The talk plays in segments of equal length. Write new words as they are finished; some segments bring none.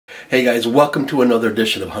Hey guys, welcome to another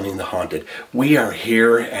edition of Hunting the Haunted. We are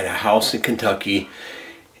here at a house in Kentucky,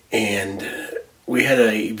 and we had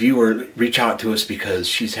a viewer reach out to us because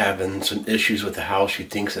she's having some issues with the house. She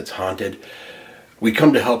thinks it's haunted. We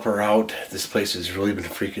come to help her out. This place has really been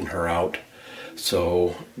freaking her out.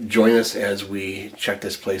 So join us as we check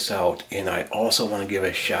this place out. And I also want to give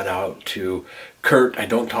a shout out to Kurt. I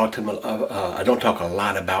don't talk to him. I don't talk a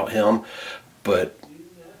lot about him, but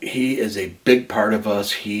he is a big part of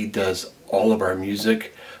us. He does all of our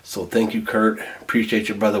music. So thank you, Kurt. Appreciate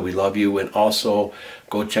you, brother. We love you. And also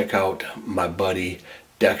go check out my buddy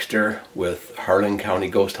Dexter with Harlan County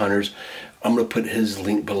Ghost Hunters. I'm going to put his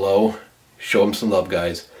link below. Show him some love,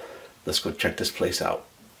 guys. Let's go check this place out.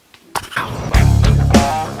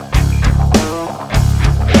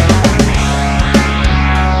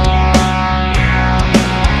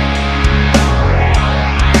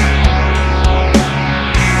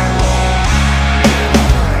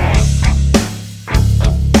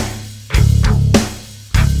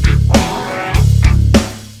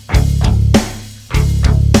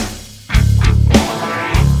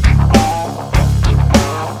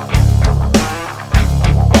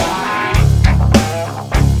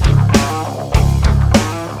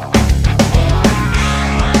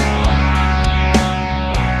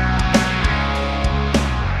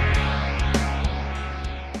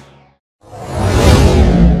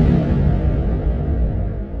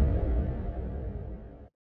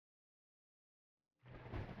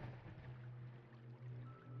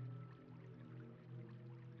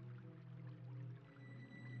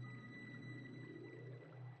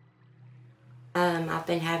 I've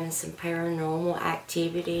been having some paranormal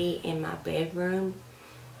activity in my bedroom,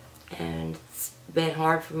 and it's been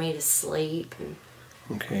hard for me to sleep.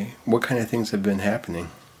 Okay, what kind of things have been happening?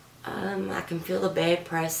 I can feel the bed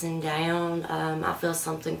pressing down. I feel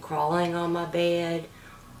something crawling on my bed.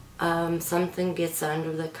 Something gets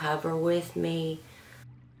under the cover with me.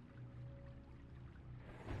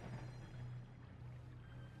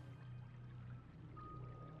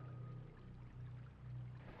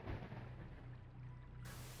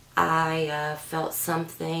 I felt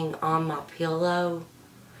something on my pillow,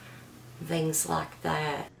 things like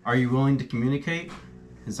that. Are you willing to communicate?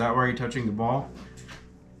 Is that why you're touching the ball?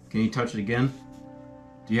 Can you touch it again?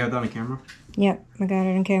 Do you have that on camera? Yep, I got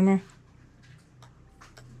it on camera.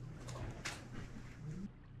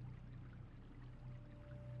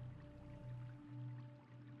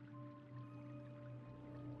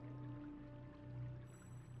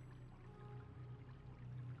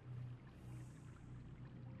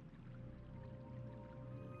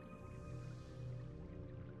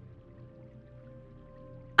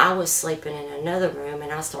 I was sleeping in another room,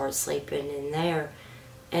 and I started sleeping in there,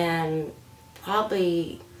 and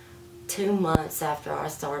probably 2 months after I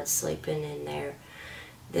started sleeping in there,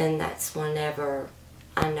 then that's whenever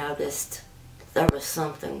I noticed there was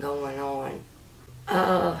something going on.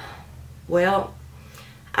 Well,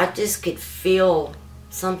 I just could feel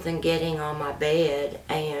something getting on my bed,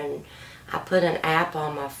 and I put an app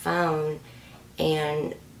on my phone,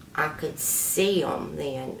 and I could see them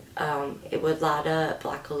then. It would light up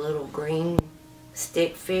like a little green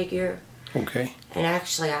stick figure. Okay. And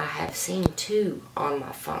actually I have seen 2 on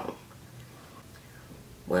my phone.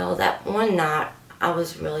 Well, that one night I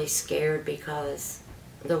was really scared because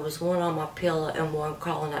there was one on my pillow and one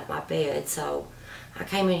crawling up my bed. So I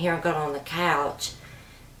came in here and got on the couch.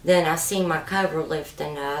 Then I seen my cover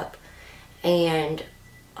lifting up, and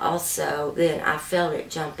also then I felt it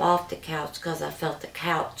jump off the couch because I felt the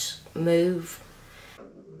couch move.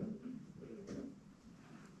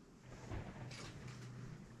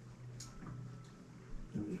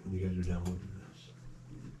 You guys are downloading this.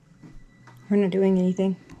 We're not doing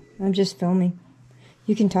anything. I'm just filming.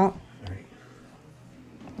 You can talk. All right.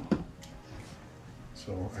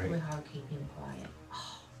 So, all Really right. hard keeping quiet.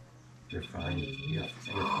 You're fine. You're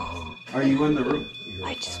fine. Are you in the room?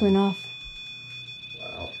 I just went off.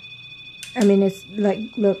 Wow. I mean, it's like,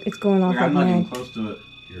 look, it's going off Here, like I'm not even mad. close to it.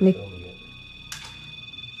 You're Nick. filming it.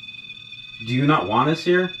 Do you not want us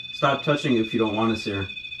here? Stop touching if you don't want us here.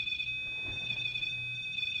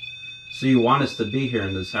 So you want us to be here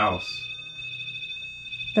in this house?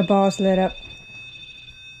 The ball's lit up.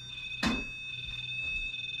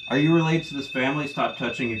 Are you related to this family? Stop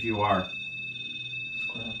touching if you are. It's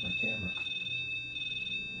going off my camera.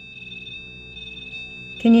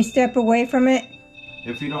 Can you step away from it?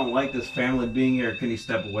 If you don't like this family being here, can you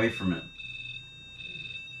step away from it?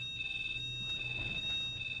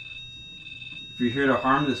 If you're here to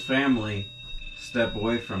harm this family, step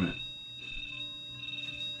away from it.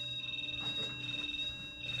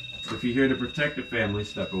 If you're here to protect the family,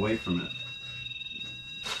 step away from it.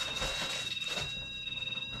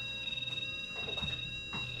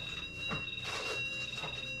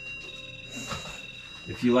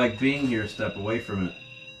 If you like being here, step away from it.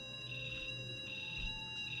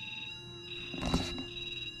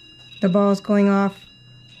 The ball's going off.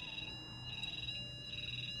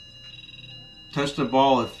 Touch the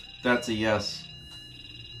ball if that's a yes.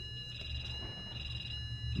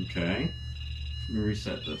 Okay. Let me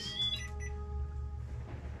reset this.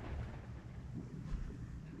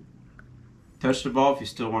 Touch the ball if you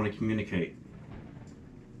still want to communicate.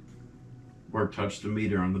 Or touch the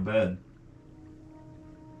meter on the bed.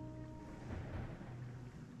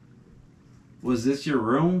 Was this your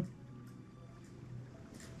room?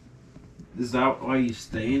 Is that why you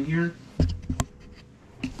stay in here? Does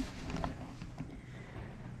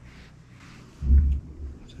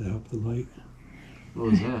it help the light?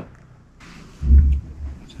 What was that?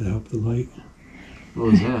 Does it help the light?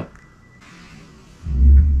 What was that?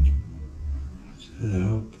 Does it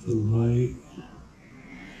help the light?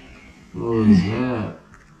 What was that?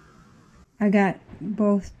 I got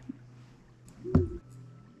both.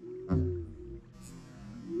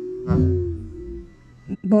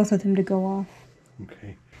 Both of them to go off.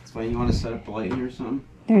 Okay. That's why you want to set up the light here or something?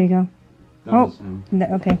 There you go. That Oh. was him.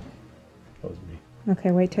 Okay. That was me.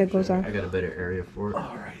 Okay, wait till it goes off. I got a better area for it.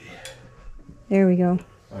 Alrighty. There we go.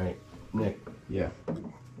 Alright, Nick. Yeah.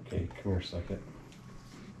 Okay, come here a second.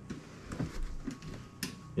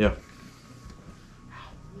 Yeah.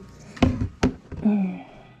 You don't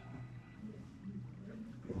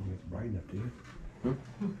think it's bright enough, do you?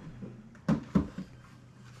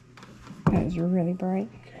 That was really bright.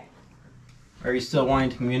 Okay. Are you still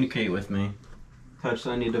wanting to communicate with me? Touch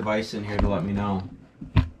any device in here to let me know.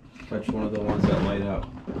 Touch one of the ones that light up.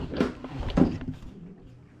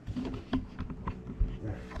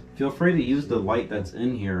 Feel free to use the light that's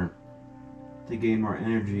in here to gain more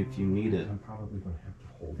energy if you need it. I'm probably going to have to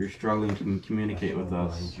hold If you're struggling to communicate with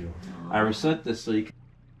us. behind you. I reset this so you can...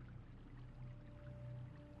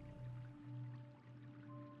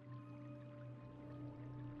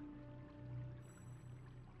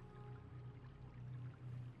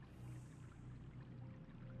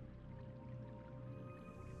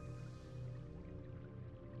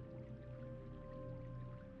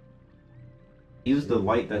 Use the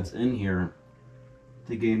light that's in here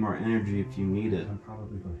to gain more energy if you need it. I'm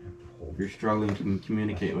probably going to have to hold If you're struggling to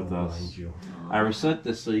communicate with us. behind you. I reset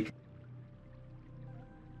this so you can...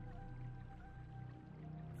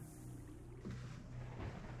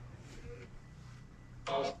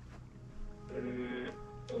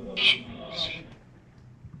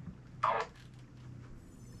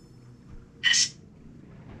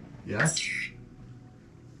 Yes?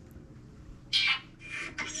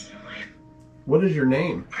 What is your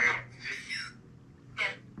name?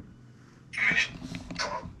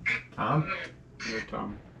 Tom? Here,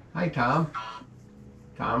 Tom. Hi, Tom.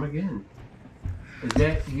 Tom again. Is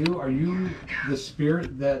that you? Are you the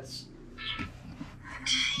spirit that's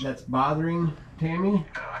bothering Tammy?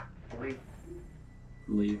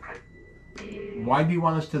 Leave. Why do you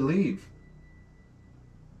want us to leave?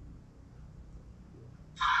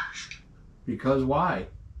 Because why?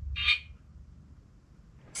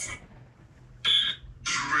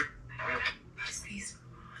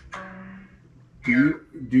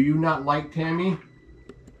 Do you not like Tammy?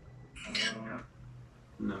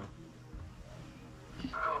 No.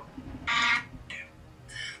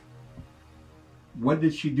 What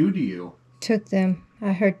did she do to you? Took them.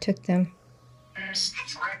 I heard took them.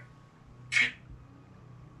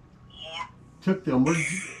 Took them.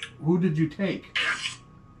 Who did you take?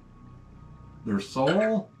 Their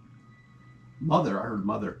soul? Mother. I heard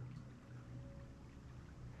mother.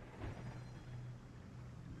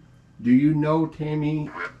 Do you know Tammy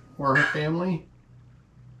or her family?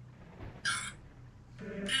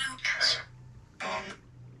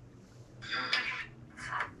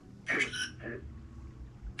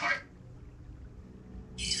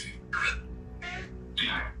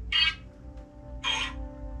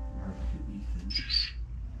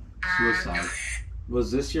 Suicide.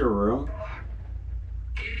 Was this your room?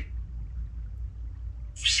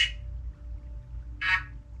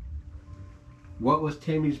 What was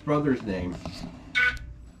Tammy's brother's name?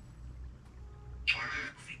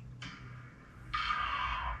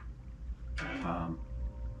 Tom.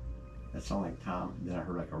 That sounded like Tom. Then I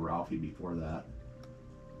heard like a Ralphie before that.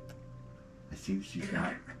 I see she's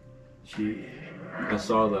got. I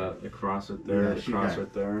saw that. The cross right there. Yeah, the she cross got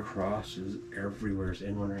right there. Crosses everywhere.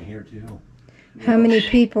 There's one right here too. How many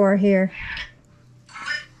people are here?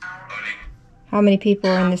 How many people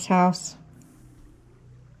are in this house?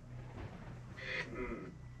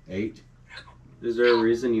 8. Is there a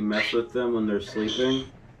reason you mess with them when they're sleeping?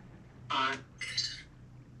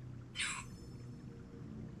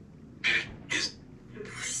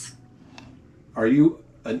 Are you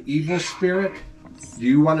an evil spirit? Do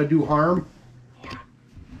you want to do harm?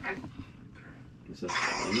 Is this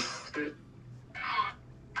funny?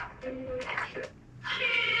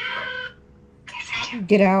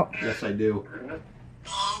 Get out. Yes, I do. I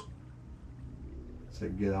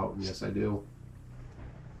said get out, and yes, I do.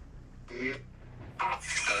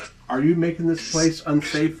 Are you making this place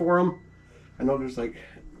unsafe for them? I know there's like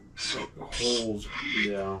holes.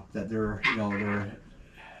 Yeah. That they're, you know, they're.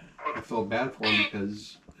 I feel bad for them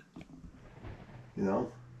because, you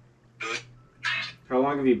know. How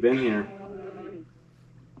long have you been here?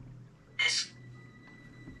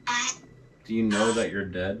 Do you know that you're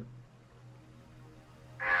dead?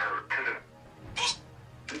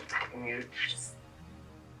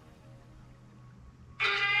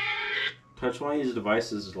 Touch one of these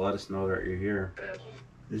devices to let us know that you're here.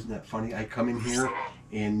 Isn't that funny? I come in here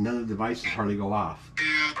and none of the devices hardly go off.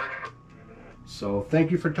 So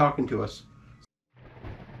thank you for talking to us.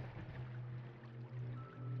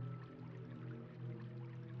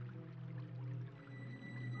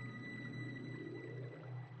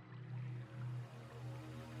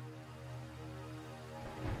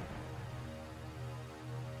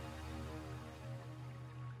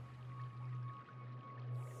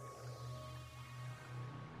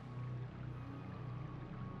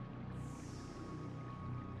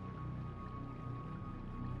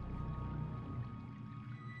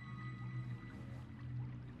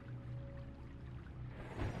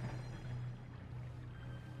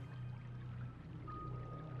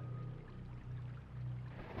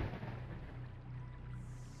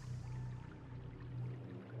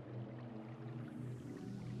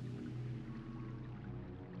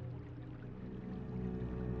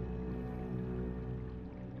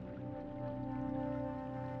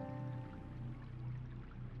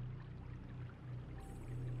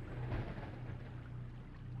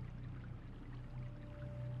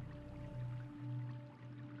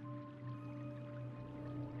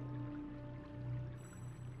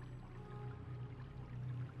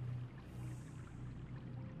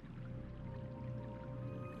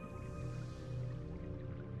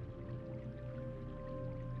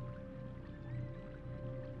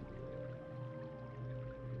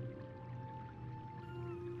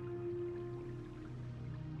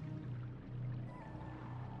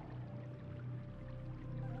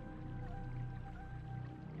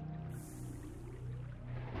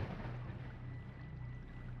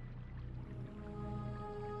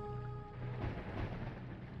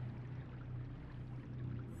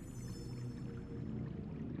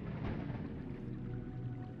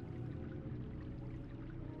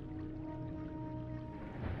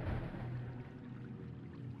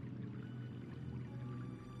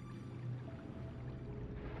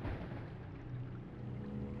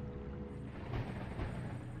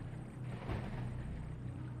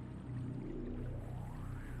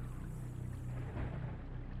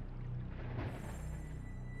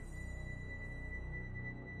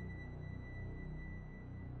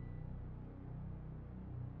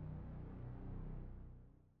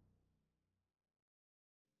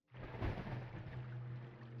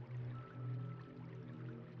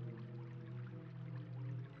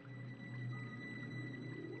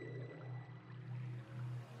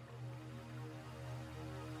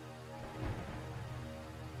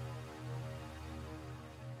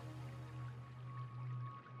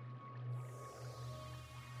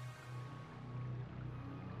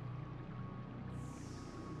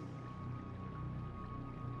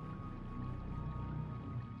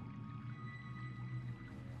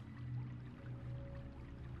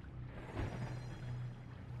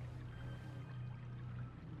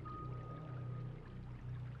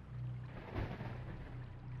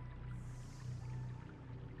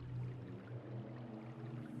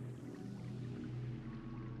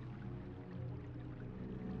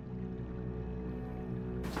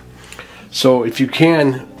 So if you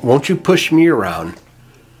can, won't you push me around?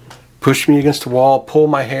 Push me against the wall, pull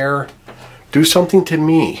my hair, do something to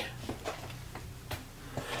me.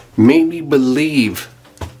 Make me believe.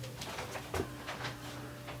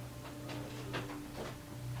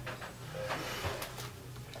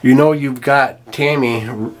 You know, you've got Tammy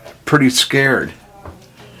pretty scared,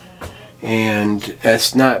 and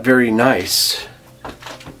that's not very nice.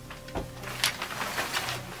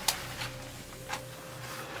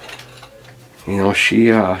 You know, she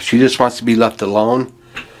just wants to be left alone.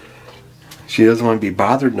 She doesn't want to be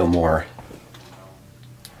bothered no more.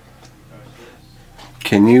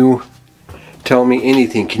 Can you tell me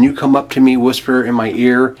anything? Can you come up to me, whisper in my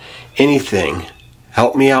ear, anything?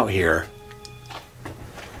 Help me out here.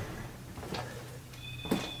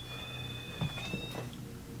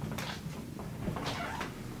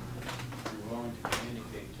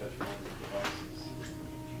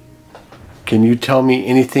 Can you tell me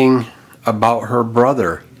anything about her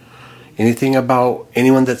brother? Anything about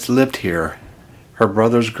anyone that's lived here? Her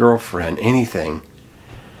brother's girlfriend? Anything?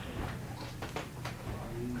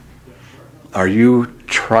 Are you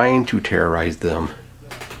trying to terrorize them?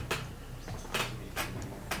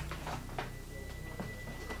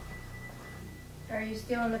 Are you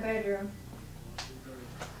still in the bedroom?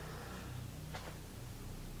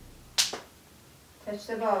 Touch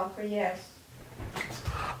the ball for yes.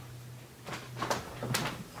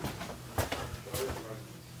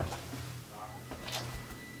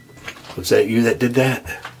 Was that you that did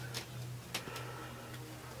that?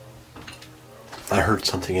 I heard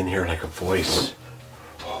something in here like a voice.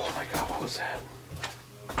 Oh my God, what was that?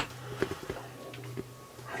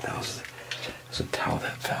 That was a towel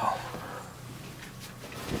that fell.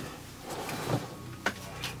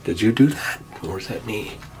 Did you do that? Or was that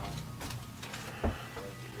me?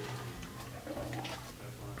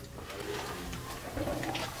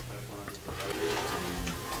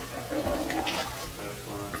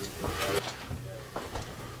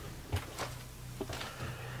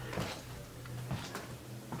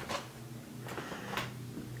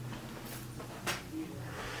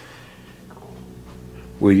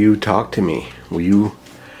 Will you talk to me? Will you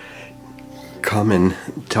come and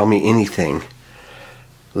tell me anything?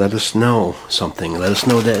 Let us know something. Let us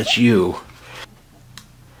know that it's you.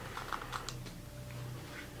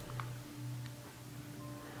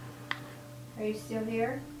 Are you still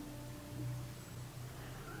here?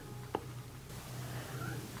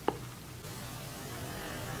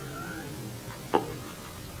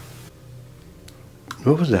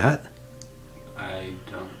 What was that? I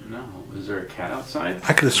don't know. Is there a cat outside?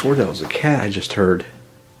 I could have sworn that was a cat I just heard.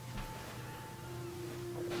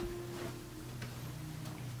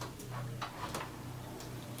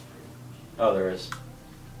 Oh, there is.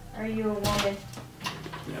 Are you a woman?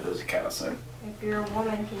 Yeah, there's a cat outside. If you're a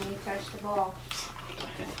woman, can you touch the ball?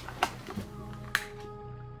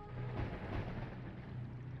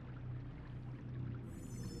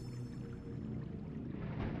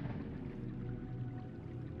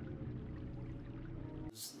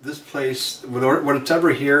 This place, whatever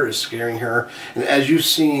here is scaring her. And as you've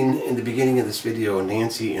seen in the beginning of this video,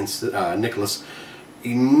 Nancy and Nicholas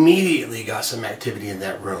immediately got some activity in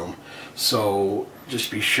that room. So just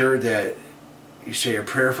be sure that you say a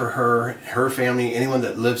prayer for her, her family, anyone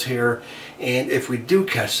that lives here. And if we do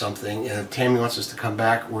catch something, and if Tammy wants us to come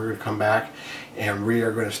back, we're going to come back. And we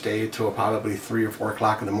are going to stay till probably 3 or 4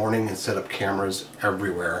 o'clock in the morning and set up cameras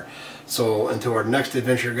everywhere. So until our next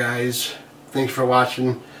adventure, guys, thanks for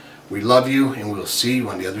watching. We love you, and we'll see you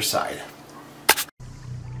on the other side.